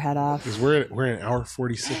talk your head off? Because we're in hour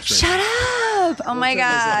 46 right Shut up! Oh my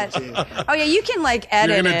God. Oh yeah, you can like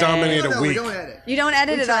edit. You're going to dominate No, a we week. don't edit. You don't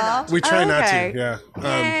edit at all? We try not Okay. to, yeah.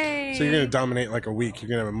 Yay. So you're going to dominate like a week. You're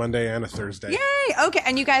going to have a Monday and a Thursday. Yay! Okay,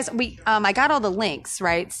 and you guys, I got all the links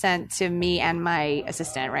right sent to me and my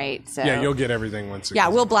assistant, right? So Yeah, you'll get everything once. yeah,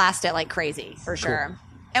 we'll blast it like crazy for sure,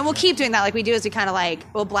 and we'll keep doing that. Like we do is we kind of like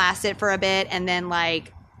we'll blast it for a bit, and then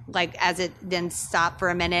like as it then stop for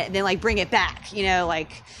a minute, and then like bring it back.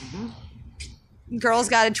 Like girl's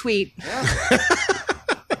got to tweet. Yeah.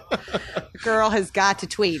 Girl has got to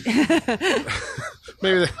tweet.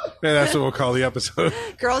 Maybe that's what we'll call the episode.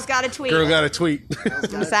 Girl's got to tweet. Girl got a tweet.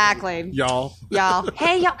 Exactly. Y'all.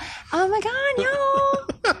 Hey, y'all. Oh my God, y'all.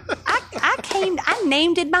 I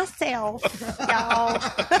named it myself, y'all.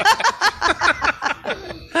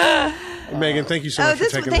 Megan, thank you so much for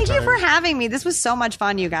taking thank the you time. for having me. This was so much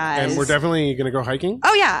fun, you guys. And we're definitely going to go hiking.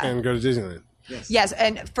 Oh, yeah. And go to Disneyland. Yes,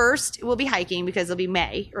 and first we'll be hiking because it'll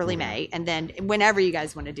be early May, and then whenever you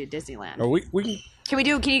guys want to do Disneyland. Oh, we Can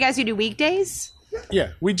you guys do weekdays?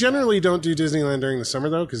 yeah. We generally don't do Disneyland during the summer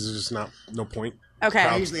though, because there's just no point. Okay.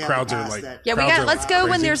 I usually have Crowds to are pass like that. Yeah, let's go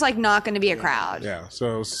when crazy. there's like not going to be a crowd. Yeah.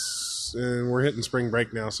 So and we're hitting spring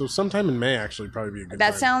break now, so sometime in May actually probably be a good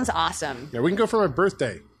That time. sounds awesome. Yeah, we can go for my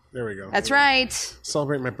birthday. There we go. That's right.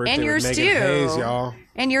 Celebrate my birthday And yours with Megan too. Hayes, y'all.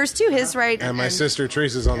 And yours too. His right. And my sister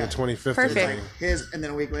Teresa's on the 25th. Perfect. birthday. His, and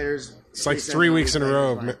then a week later. It's like 3 weeks in a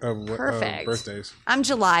row of Perfect. birthdays. I'm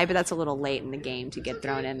July, but that's a little late in the game to get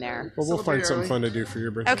thrown in there. Well, we'll find Celebrate something early. fun to do for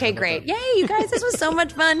your birthday. Okay, How about great. that? Yay, you guys, this was so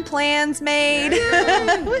much fun. Plans made.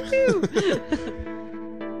 Woohoo.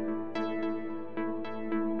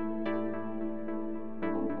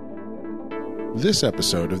 This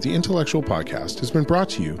episode of the Intellectual Podcast has been brought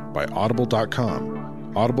to you by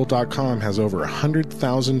Audible.com. Audible.com has over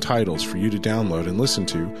 100,000 titles for you to download and listen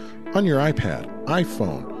to on your iPad,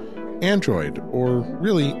 iPhone, Android, or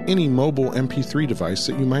really any mobile MP3 device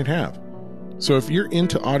that you might have. So if you're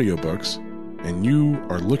into audiobooks and you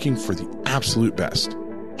are looking for the absolute best,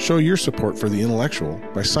 show your support for the intellectual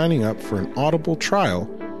by signing up for an Audible trial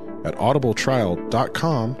at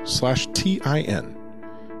audibletrial.com/TIN.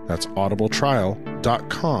 That's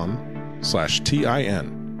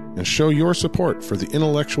audibletrial.com/TIN. And show your support for the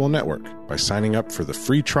Intellectual Network by signing up for the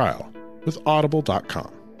free trial with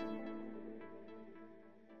audible.com.